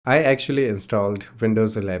I actually installed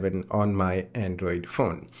Windows 11 on my Android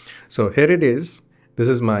phone. So here it is. This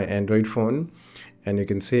is my Android phone, and you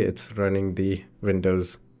can see it's running the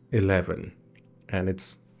Windows 11, and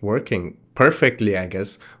it's working perfectly, I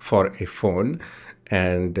guess, for a phone.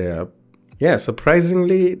 And yeah,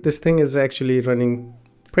 surprisingly, this thing is actually running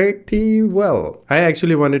pretty well. I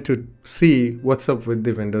actually wanted to see what's up with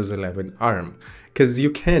the Windows 11 ARM, because you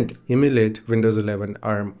can't emulate Windows 11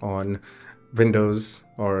 ARM on Windows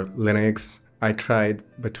or Linux. I tried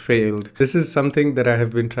but failed. This is something that I have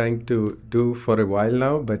been trying to do for a while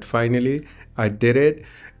now, but finally I did it.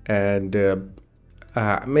 And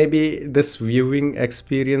maybe this viewing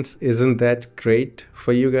experience isn't that great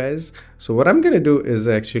for you guys. So what I'm gonna do is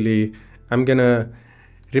actually I'm gonna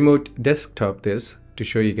remote desktop this to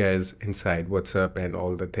show you guys inside what's up and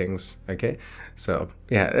all the things. Okay, so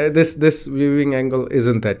yeah, this viewing angle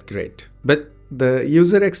isn't that great, but the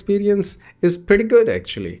user experience is pretty good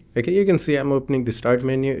actually. Okay, you can see I'm opening the start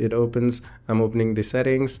menu, it opens. I'm opening the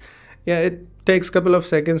settings. Yeah, it takes a couple of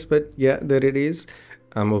seconds, but yeah, there it is.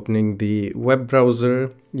 I'm opening the web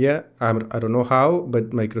browser. Yeah, I don't know how,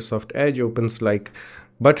 but Microsoft Edge opens like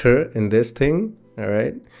butter in this thing. All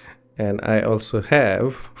right, and I also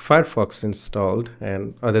have Firefox installed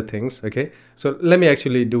and other things. Okay, so let me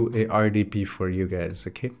actually do a RDP for you guys.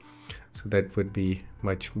 Okay, so that would be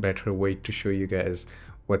much better way to show you guys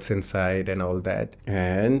what's inside and all that.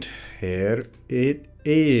 And here it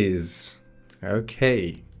is.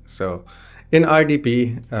 Okay, so in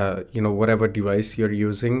RDP, whatever device you're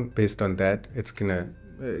using, based on that, it's gonna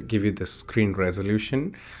give you the screen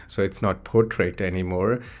resolution, so it's not portrait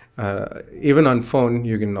anymore. Even on phone,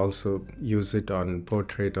 you can also use it on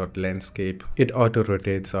portrait or landscape. It auto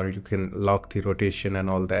rotates, or you can lock the rotation and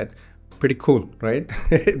all that. Pretty cool, right?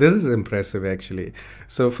 This is impressive actually.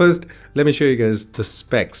 So first, let me show you guys the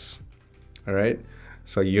specs. All right,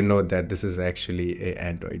 so you know that this is actually a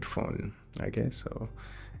Android phone. Okay, so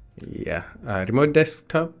yeah, remote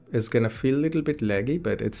desktop is gonna feel a little bit laggy,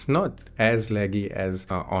 but it's not as laggy as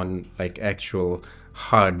on like actual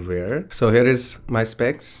hardware. So here is my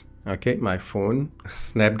specs. Okay, my phone,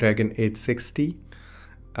 Snapdragon 860,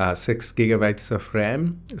 6 gigabytes of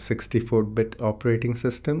RAM, 64-bit operating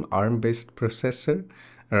system, ARM-based processor.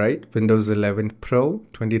 All right, Windows 11 Pro,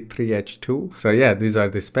 23H2. So yeah, these are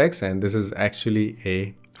the specs, and this is actually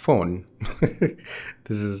a phone.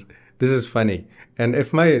 This is funny. And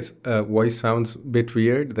if my voice sounds a bit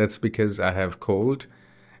weird, that's because I have cold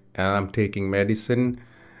and I'm taking medicine.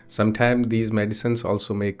 Sometimes these medicines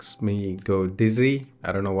also makes me go dizzy.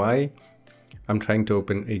 I don't know why. I'm trying to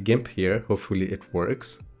open a GIMP here. Hopefully it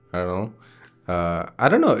works. I don't know. I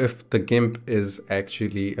don't know if the GIMP is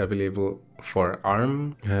actually available for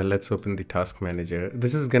ARM. Let's open the task manager.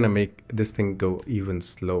 This is gonna make this thing go even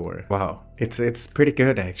slower. Wow, it's pretty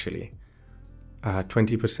good actually.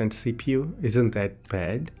 20% CPU isn't that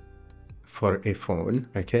bad for a phone.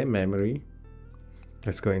 Okay, memory.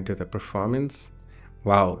 Let's go into the performance.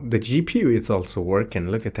 Wow, the GPU is also working.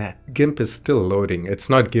 Look at that. GIMP is still loading. It's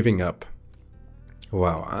not giving up.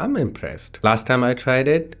 Wow, I'm impressed. Last time I tried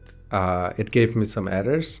it, it gave me some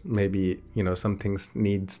errors. Maybe, some things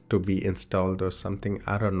needs to be installed or something.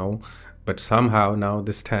 I don't know. But somehow now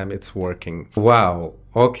this time it's working. Wow,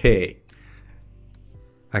 okay.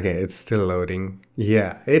 Okay, it's still loading.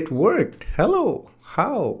 Yeah, it worked. Hello,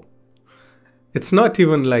 how? It's not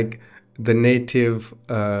even like the native,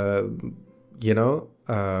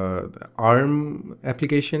 ARM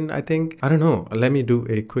application, I think. I don't know. Let me do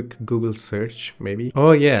a quick Google search, maybe.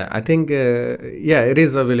 Oh, yeah, I think, yeah, it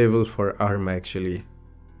is available for ARM actually.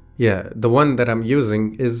 Yeah, the one that I'm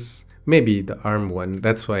using is maybe the ARM one.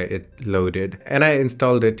 That's why it loaded. And I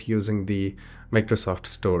installed it using the Microsoft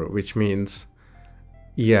Store, which means,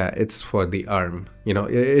 yeah, it's for the ARM.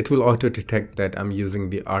 It will auto detect that I'm using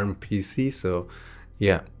the ARM PC. So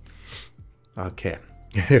yeah, okay.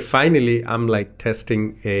 Finally, I'm like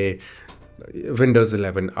testing a Windows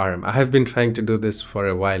 11 ARM. I have been trying to do this for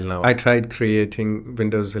a while now. I tried creating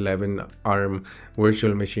Windows 11 ARM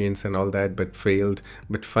virtual machines and all that, but failed.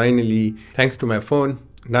 But finally, thanks to my phone,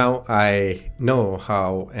 now I know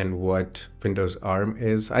how and what Windows ARM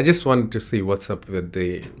is. I just wanted to see what's up with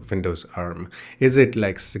the Windows ARM. Is it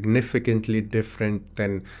like significantly different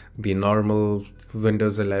than the normal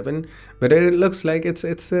Windows 11? But it looks like it's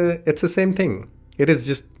the same thing. It is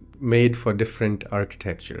just made for different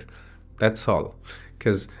architecture. That's all.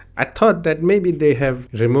 Because I thought that maybe they have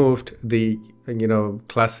removed the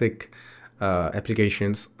classic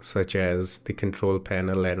applications such as the control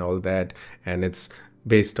panel and all that, and it's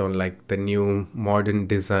based on like the new modern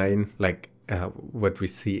design, like what we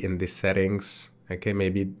see in the settings Okay,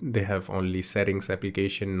 maybe they have only settings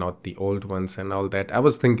application, not the old ones and all that. I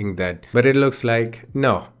was thinking that, but it looks like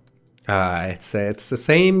no. It's the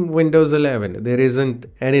same Windows 11. There isn't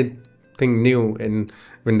anything new in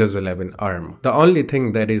Windows 11 ARM. The only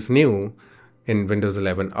thing that is new in Windows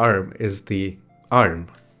 11 ARM is the ARM.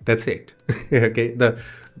 That's it. Okay, the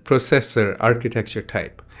processor architecture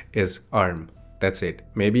type is ARM. That's it.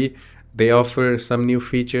 Maybe they offer some new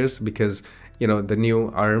features because the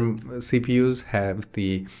new ARM CPUs have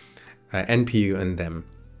the NPU in them,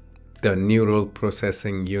 the neural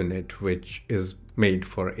processing unit, which is made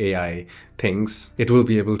for AI things. It will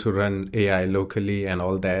be able to run AI locally and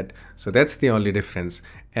all that. So that's the only difference.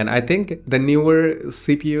 And I think the newer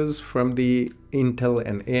CPUs from the Intel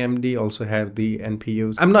and AMD also have the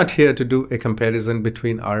NPUs. I'm not here to do a comparison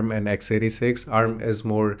between ARM and x86. ARM is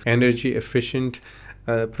more energy efficient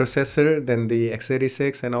processor than the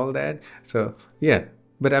x86 and all that. So yeah,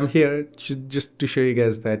 but I'm here just to show you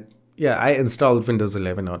guys that yeah, I installed Windows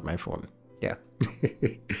 11 on my phone. Yeah.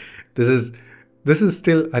 This is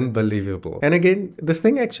still unbelievable. And again, this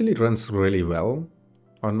thing actually runs really well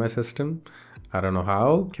on my system. I don't know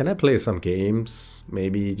how. Can I play some games?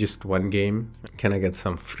 Maybe just one game. Can I get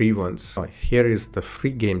some free ones? Oh, here is the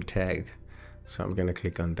free game tag. So I'm gonna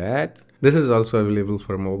click on that. This is also available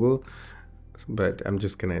for mobile, but I'm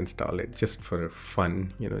just gonna install it just for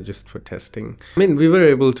fun, just for testing. I mean, we were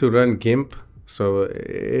able to run GIMP, so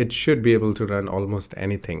it should be able to run almost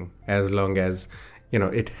anything as long as,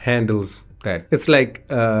 it handles that. It's like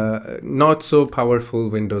not so powerful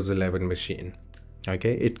Windows 11 machine.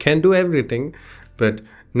 Okay, it can do everything, but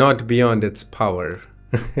not beyond its power.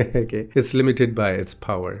 Okay, it's limited by its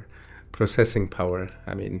power, processing power.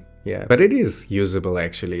 I mean, yeah, but it is usable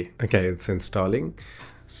actually. Okay, it's installing.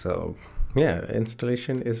 So yeah,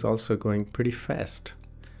 installation is also going pretty fast.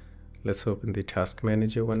 Let's open the task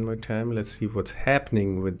manager one more time. Let's see what's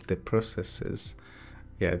happening with the processes.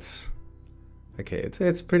 Yeah, it's okay.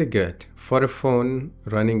 It's pretty good for a phone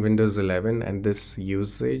running Windows 11, and this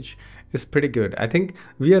usage is pretty good. I think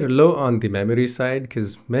we are low on the memory side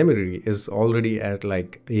because memory is already at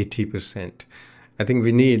like 80%. I think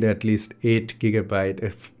we need at least 8 GB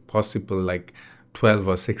if possible, like 12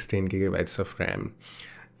 or 16 GB of RAM.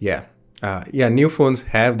 Yeah. Yeah, new phones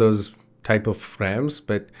have those type of RAMs,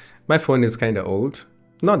 but my phone is kind of old.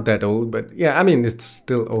 Not that old, but yeah, I mean, it's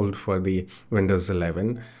still old for the Windows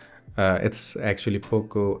 11. It's actually it's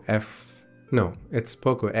Poco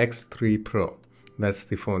X3 Pro. That's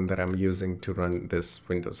the phone that I'm using to run this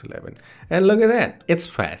Windows 11. And look at that, it's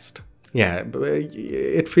fast. Yeah,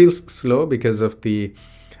 it feels slow because of the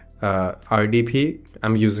RDP.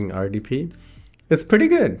 I'm using RDP. It's pretty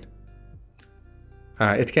good.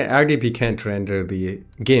 RDP can't render the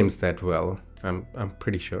games that well. I'm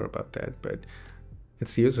pretty sure about that, but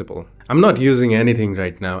it's usable. I'm not using anything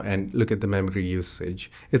right now, and look at the memory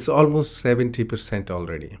usage. It's almost 70%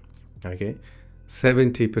 already. Okay,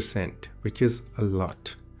 70%, which is a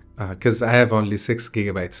lot. Because I have only 6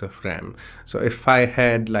 GB of RAM. So if I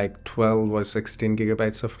had like 12 or 16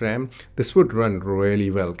 GB of RAM, this would run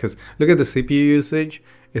really well. Because look at the CPU usage,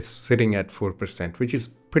 it's sitting at 4%, which is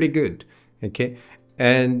pretty good. Okay,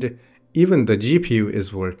 and even the GPU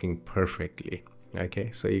is working perfectly.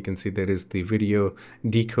 Okay, so you can see there is the video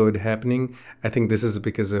decode happening. I think this is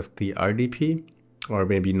because of the RDP, or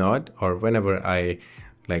maybe not, or whenever I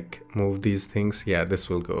like move these things, yeah, this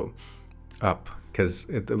will go up because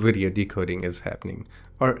the video decoding is happening.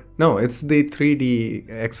 Or no, it's the 3D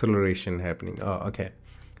acceleration happening. Oh, okay.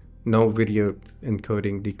 No video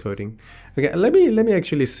encoding, decoding. Okay, let me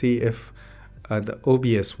actually see if the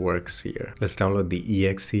OBS works here. Let's download the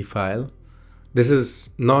exe file. This is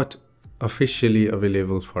not officially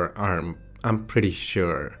available for ARM. I'm pretty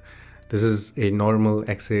sure. This is a normal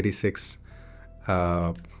x86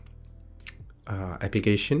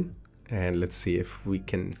 application, and let's see if we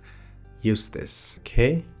can use this.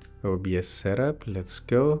 Okay, OBS setup. Let's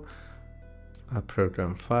go.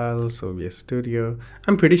 Program files, OBS Studio.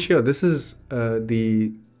 I'm pretty sure this is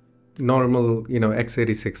the normal,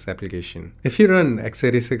 x86 application. If you run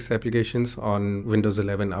x86 applications on Windows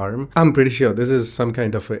 11 ARM, I'm pretty sure this is some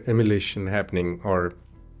kind of a emulation happening, or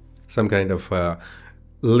some kind of a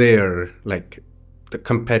layer, like the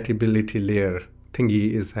compatibility layer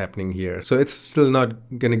thingy is happening here. So it's still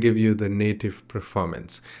not gonna give you the native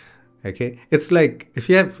performance. Okay, it's like if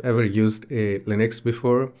you have ever used a Linux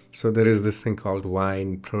before, so there is this thing called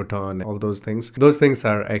Wine, Proton, all those things. Those things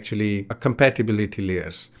are actually compatibility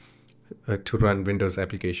layers to run Windows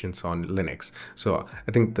applications on Linux. So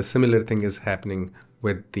I think the similar thing is happening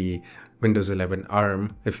with the Windows 11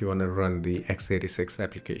 ARM if you want to run the x86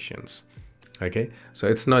 applications. Okay, so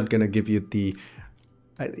it's not gonna give you the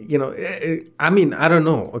I mean, I don't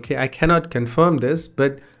know. Okay, I cannot confirm this,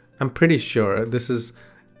 but I'm pretty sure this is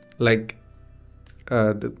like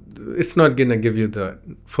it's not gonna give you the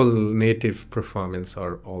full native performance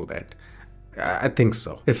or all that. I think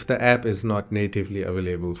so, if the app is not natively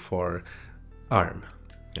available for ARM.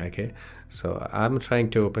 Okay, so I'm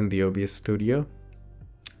trying to open the OBS Studio.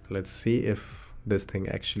 Let's see if this thing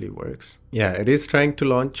actually works. Yeah, it is trying to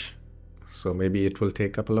launch, so maybe it will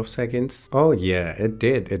take a couple of seconds. Oh yeah, it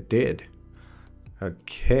did.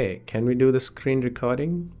 Okay, can we do the screen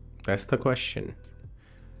recording? That's the question.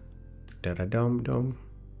 Da-da-dum-dum.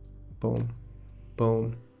 Boom,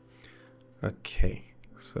 boom. Okay,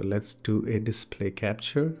 so let's do a display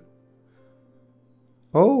capture.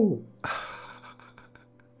 Oh,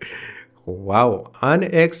 wow,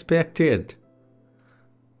 unexpected.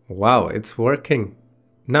 Wow, it's working.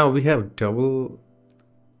 Now we have double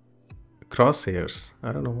crosshairs.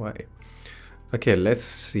 I don't know why. Okay, let's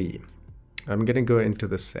see. I'm gonna go into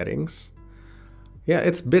the settings. Yeah,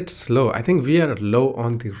 it's a bit slow. I think we are low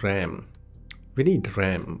on the RAM. We need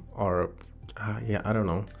RAM, or yeah, I don't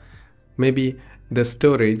know. Maybe the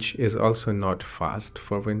storage is also not fast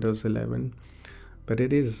for Windows 11, but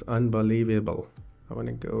it is unbelievable. I want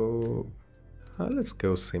to go, let's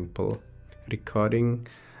go simple. Recording,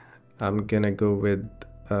 I'm gonna go with,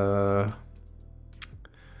 no,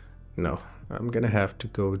 I'm gonna have to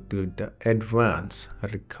go to the advanced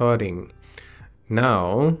recording.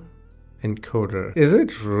 Now, encoder. Is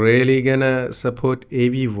it really gonna support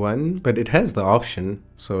AV1? But it has the option,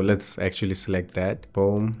 so let's actually select that.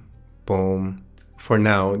 Boom, boom. For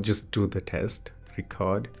now, just do the test.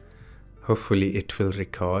 Record. Hopefully it will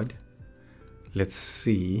record. Let's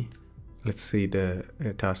see the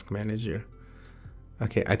task manager.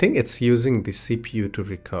 Okay, I think it's using the CPU to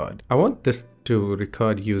record. I want this to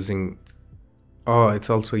record using, oh,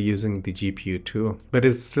 it's also using the GPU too, but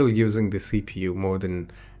it's still using the CPU more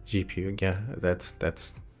than GPU. Yeah, that's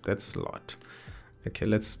a lot. Okay,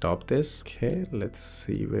 let's stop this. Okay, let's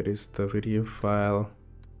see, where is the video file?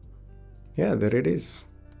 Yeah, there it is.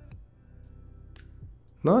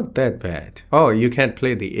 Not that bad. Oh, you can't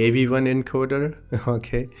play the AV1 encoder?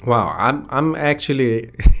 Okay. Wow, I'm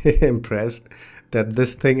actually impressed that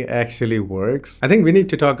this thing actually works. I think we need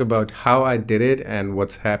to talk about how I did it and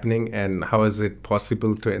what's happening and how is it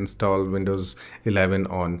possible to install Windows 11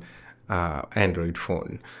 on Android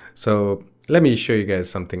phone. So let me show you guys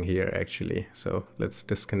something here actually. So let's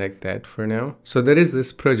disconnect that for now. So there is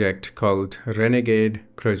this project called Renegade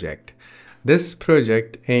Project. This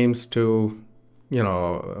project aims to,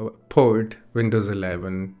 port Windows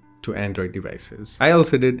 11 to Android devices. I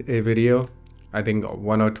also did a video, I think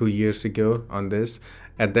 1 or 2 years ago on this.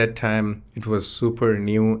 At that time, it was super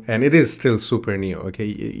new, and it is still super new. Okay,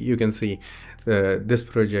 you can see this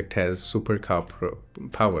project has super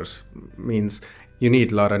powers, means you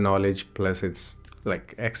need a lot of knowledge, plus it's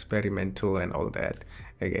like experimental and all that.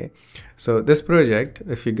 Okay, so this project,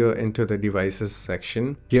 if you go into the devices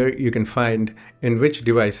section, here you can find in which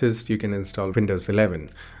devices you can install Windows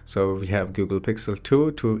 11. So we have Google Pixel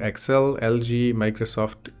 2, 2 XL, LG,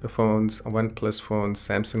 Microsoft phones, OnePlus phones,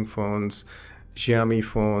 Samsung phones, Xiaomi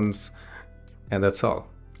phones, and that's all.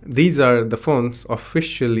 These are the phones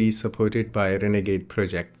officially supported by Renegade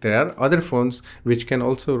Project. There are other phones which can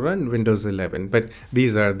also run Windows 11, but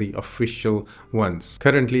these are the official ones.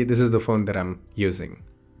 Currently, this is the phone that I'm using.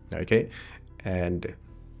 Okay, and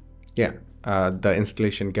yeah, the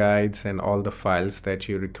installation guides and all the files that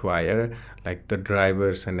you require, like the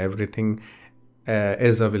drivers and everything,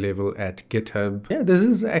 is available at GitHub. Yeah, this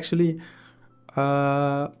is actually,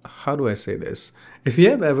 how do I say this? If you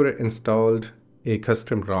have ever installed a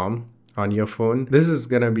custom ROM on your phone, this is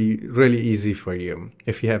gonna be really easy for you.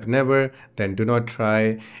 If you have never, then do not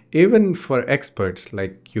try. Even for experts,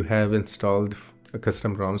 like you have installed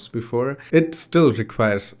custom ROMs before, it still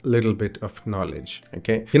requires a little bit of knowledge.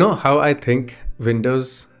 Okay, you know how I think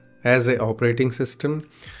Windows as an operating system,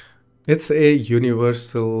 it's a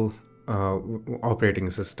universal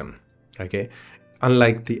operating system. Okay,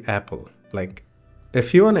 unlike the Apple, like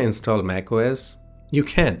if you want to install macOS, you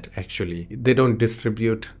can't actually. They don't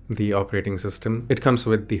distribute the operating system. It comes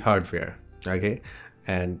with the hardware. Okay,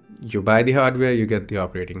 and you buy the hardware, you get the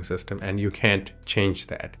operating system, and you can't change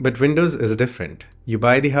that. But Windows is different. You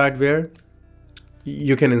buy the hardware,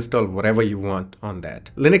 you can install whatever you want on that.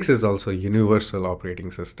 Linux is also a universal operating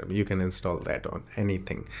system. You can install that on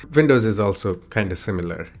anything. Windows is also kind of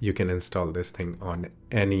similar. You can install this thing on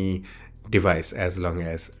any device as long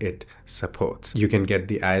as it supports. You can get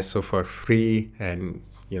the ISO for free, and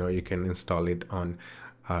you can install it on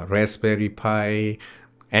Raspberry Pi,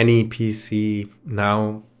 any PC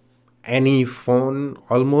now, any phone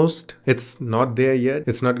almost. It's not there yet.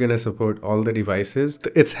 It's not going to support all the devices.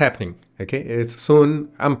 It's happening. Okay, it's soon.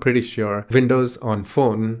 I'm pretty sure Windows on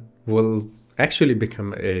phone will actually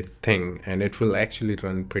become a thing, and it will actually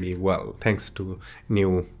run pretty well thanks to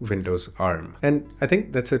new Windows ARM. And I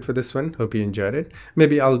think that's it for this one. Hope you enjoyed it.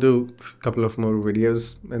 Maybe I'll do a couple of more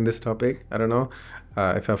videos in this topic. I don't know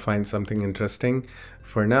if I find something interesting.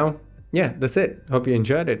 For now, yeah, that's it. Hope you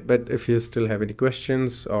enjoyed it. But if you still have any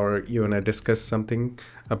questions or you want to discuss something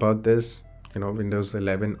about this, Windows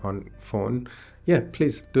 11 on phone, yeah,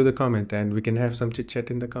 please do the comment and we can have some chit chat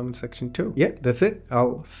in the comment section too. Yeah, that's it.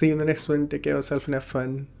 I'll see you in the next one. Take care of yourself and have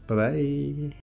fun. Bye bye.